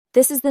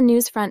This is the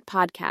Newsfront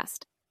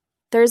podcast,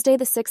 Thursday,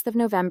 the 6th of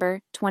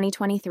November,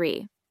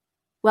 2023.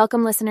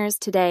 Welcome, listeners.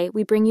 Today,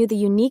 we bring you the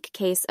unique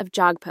case of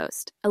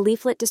JogPost, a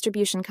leaflet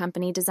distribution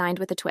company designed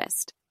with a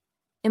twist.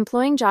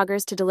 Employing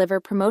joggers to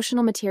deliver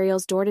promotional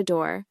materials door to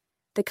door,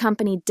 the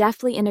company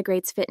deftly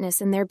integrates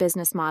fitness in their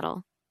business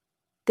model.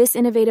 This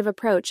innovative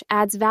approach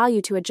adds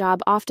value to a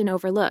job often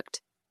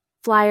overlooked: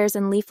 flyers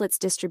and leaflets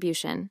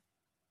distribution.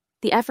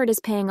 The effort is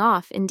paying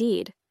off,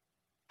 indeed.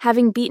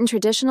 Having beaten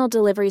traditional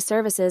delivery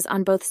services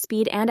on both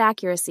speed and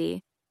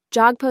accuracy,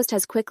 JogPost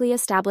has quickly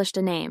established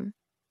a name.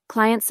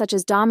 Clients such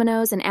as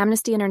Domino's and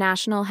Amnesty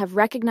International have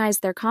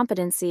recognized their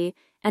competency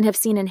and have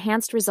seen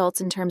enhanced results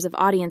in terms of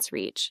audience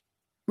reach.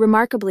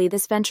 Remarkably,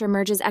 this venture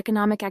merges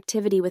economic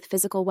activity with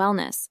physical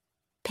wellness,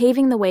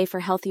 paving the way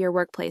for healthier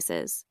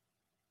workplaces.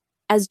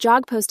 As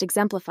JogPost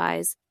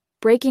exemplifies,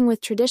 breaking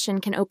with tradition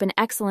can open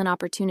excellent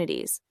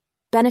opportunities,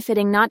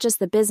 benefiting not just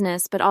the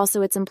business but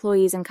also its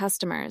employees and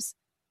customers.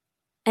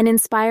 An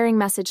inspiring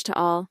message to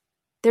all: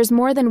 there's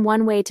more than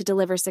one way to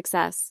deliver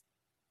success.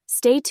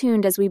 Stay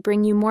tuned as we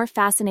bring you more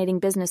fascinating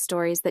business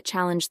stories that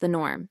challenge the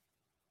norm.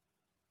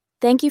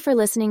 Thank you for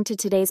listening to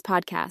today's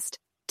podcast.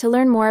 To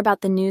learn more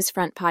about the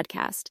Newsfront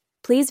podcast,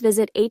 please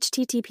visit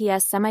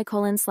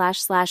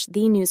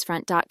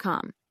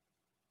https://thenewsfront.com.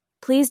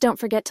 Please don't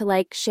forget to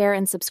like, share,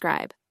 and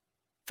subscribe.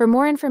 For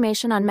more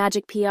information on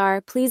Magic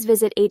PR, please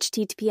visit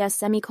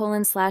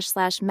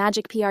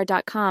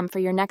https://magicpr.com for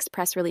your next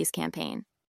press release campaign.